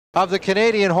Of the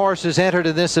Canadian horses entered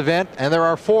in this event, and there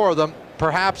are 4 of them,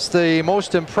 perhaps the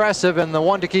most impressive and the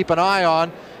one to keep an eye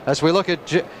on as we look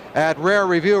at Rare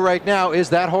Review right now is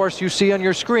that horse you see on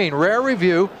your screen. Rare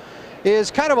Review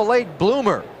is kind of a late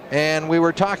bloomer, and we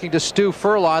were talking to Stu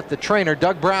Firlotte, the trainer.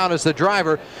 Doug Brown is the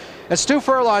driver, and Stu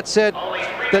Firlotte said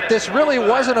that this really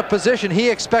wasn't a position he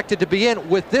expected to be in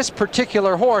with this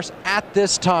particular horse at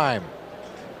this time.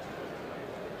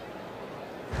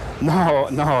 No,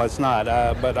 it's not.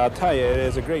 But I'll tell you, it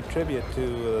is a great tribute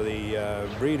to the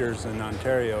breeders in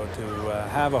Ontario to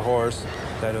have a horse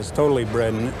that is totally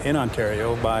bred in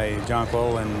Ontario by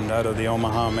Jonquil and out of the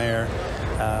Omaha mare,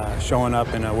 showing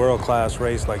up in a world-class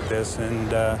race like this.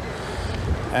 And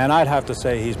I'd have to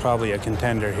say he's probably a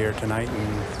contender here tonight,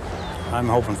 and I'm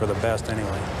hoping for the best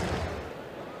anyway.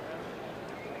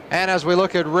 And as we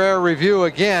look at Rare Review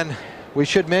again, we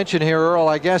should mention here, Earl,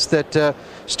 I guess, that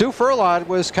Stu Firlotte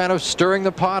was kind of stirring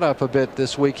the pot up a bit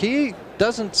this week. He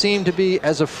doesn't seem to be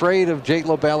as afraid of Jake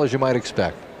Lobel as you might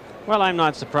expect. Well, I'm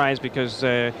not surprised because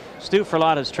Stu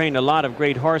Firlotte has trained a lot of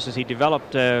great horses. He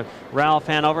developed Ralph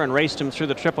Hanover and raced him through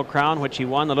the Triple Crown, which he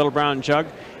won, the Little Brown Jug.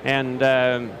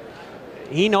 And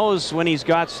he knows when he's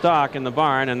got stock in the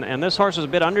barn. And this horse is a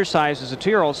bit undersized as a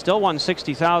 2-year-old, still won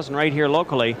 60,000 right here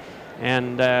locally.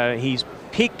 And he's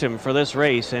peaked him for this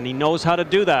race, and he knows how to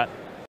do that.